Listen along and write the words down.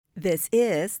This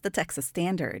is the Texas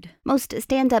Standard. Most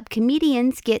stand-up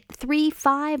comedians get 3,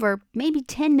 5, or maybe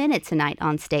 10 minutes a night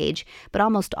on stage, but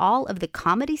almost all of the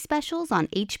comedy specials on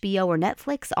HBO or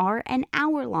Netflix are an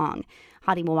hour long.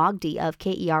 Hadi Mwagdi of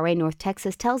KERA North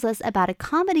Texas tells us about a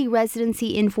comedy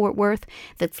residency in Fort Worth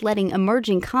that's letting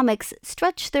emerging comics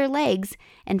stretch their legs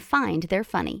and find their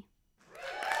funny.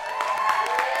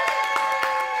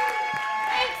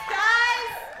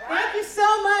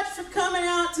 So much for coming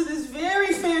out to this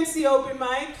very fancy open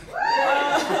mic.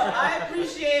 I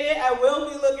appreciate it. I will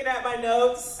be looking at my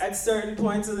notes at certain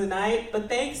points of the night, but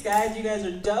thanks guys, you guys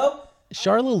are dope.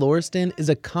 Charla Lauriston is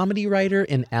a comedy writer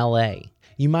in LA.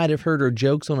 You might have heard her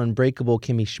jokes on Unbreakable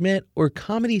Kimmy Schmidt or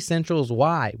Comedy Central's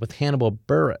Why with Hannibal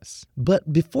Buress.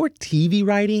 But before TV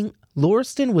writing,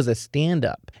 Lauriston was a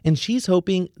stand-up, and she's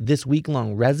hoping this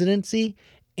week-long residency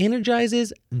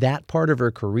energizes that part of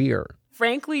her career.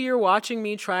 Frankly, you're watching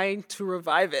me trying to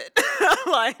revive it.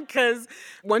 Because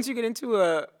once you get into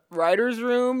a writer's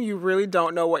room, you really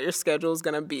don't know what your schedule is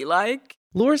going to be like.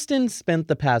 Lauriston spent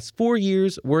the past 4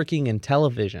 years working in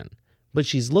television, but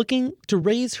she's looking to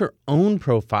raise her own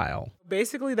profile.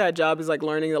 Basically, that job is like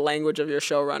learning the language of your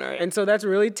showrunner. And so that's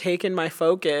really taken my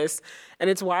focus.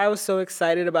 And it's why I was so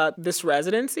excited about this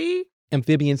residency.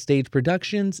 Amphibian Stage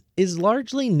Productions is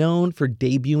largely known for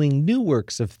debuting new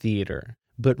works of theater.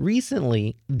 But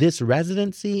recently, this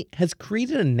residency has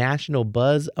created a national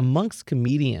buzz amongst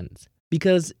comedians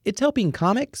because it's helping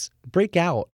comics break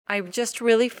out. I just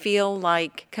really feel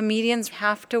like comedians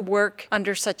have to work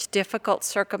under such difficult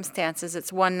circumstances.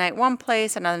 It's one night one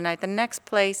place, another night the next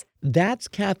place. That's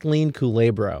Kathleen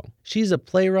Culebro. She's a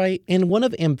playwright and one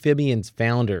of Amphibian's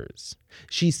founders.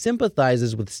 She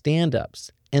sympathizes with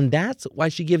stand-ups, and that's why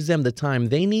she gives them the time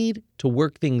they need to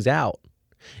work things out.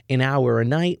 An hour a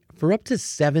night for up to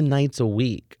 7 nights a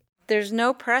week. There's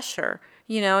no pressure,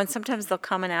 and sometimes they'll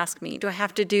come and ask me, do I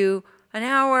have to do an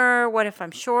hour? What if I'm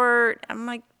short? I'm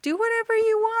like, do whatever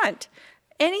you want.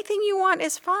 Anything you want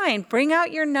is fine. Bring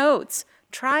out your notes.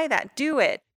 Try that. Do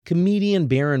it. Comedian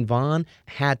Baron Vaughn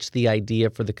hatched the idea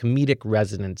for the comedic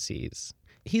residencies.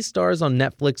 He stars on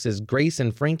Netflix's Grace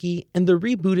and Frankie and the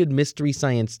rebooted Mystery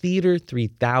Science Theater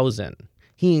 3000.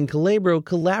 He and Culebro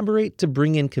collaborate to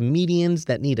bring in comedians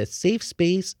that need a safe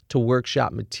space to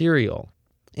workshop material.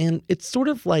 And it's sort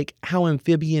of like how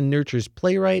Amphibian nurtures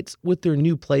playwrights with their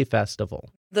new play festival.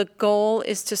 The goal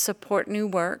is to support new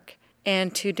work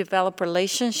and to develop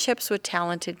relationships with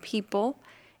talented people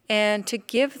and to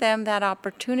give them that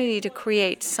opportunity to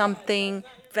create something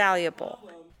valuable.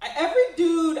 Every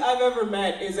dude I've ever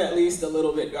met is at least a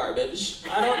little bit garbage.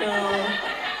 I don't know.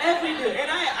 Every dude. And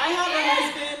I have a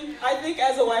husband. I think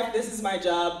as a wife, this is my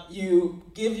job. You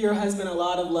give your husband a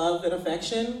lot of love and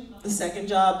affection. The second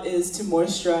job is to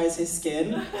moisturize his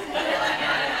skin.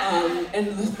 And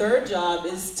the third job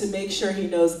is to make sure he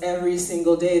knows every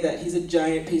single day that he's a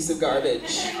giant piece of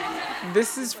garbage.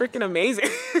 This is freaking amazing.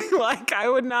 I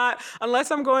would not,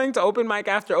 unless I'm going to open mic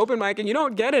after open mic, and you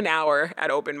don't get an hour at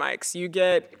open mics. You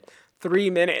get 3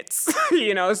 minutes,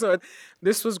 so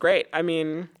this was great. I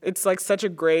mean, it's like such a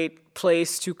great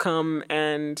place to come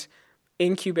and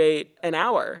incubate an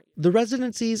hour. The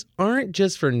residencies aren't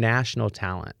just for national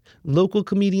talent. Local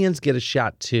comedians get a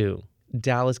shot too.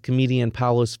 Dallas comedian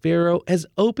Paulo Sferro has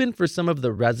opened for some of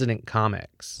the resident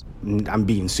comics. I'm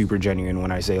being super genuine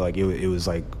when I say it was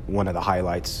like one of the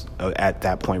highlights at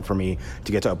that point for me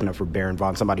to get to open up for Baron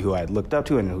Vaughn, somebody who I had looked up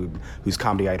to and whose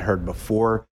comedy I'd heard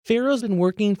before. Ferro's been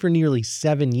working for nearly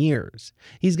 7 years.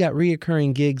 He's got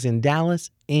reoccurring gigs in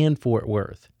Dallas and Fort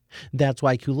Worth. That's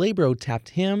why Culebro tapped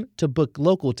him to book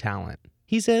local talent.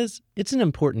 He says it's an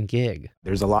important gig.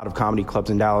 There's a lot of comedy clubs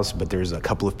in Dallas, but there's a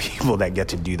couple of people that get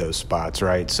to do those spots,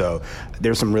 right? So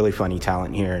there's some really funny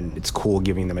talent here, and it's cool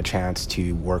giving them a chance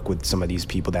to work with some of these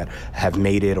people that have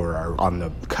made it or are on the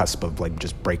cusp of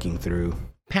just breaking through.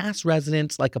 Past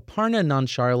residents like Aparna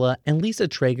Nansharla and Lisa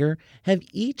Traeger have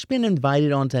each been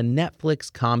invited onto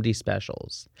Netflix comedy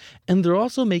specials. And they're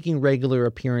also making regular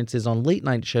appearances on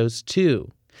late-night shows,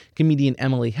 too. Comedian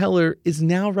Emily Heller is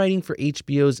now writing for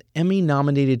HBO's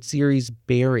Emmy-nominated series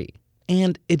Barry.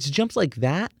 And it's jumps like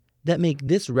that make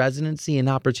this residency an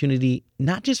opportunity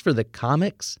not just for the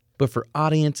comics, but for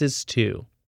audiences, too.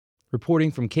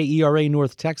 Reporting from KERA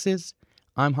North Texas,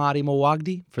 I'm Hadi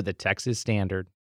Mwagdi for the Texas Standard.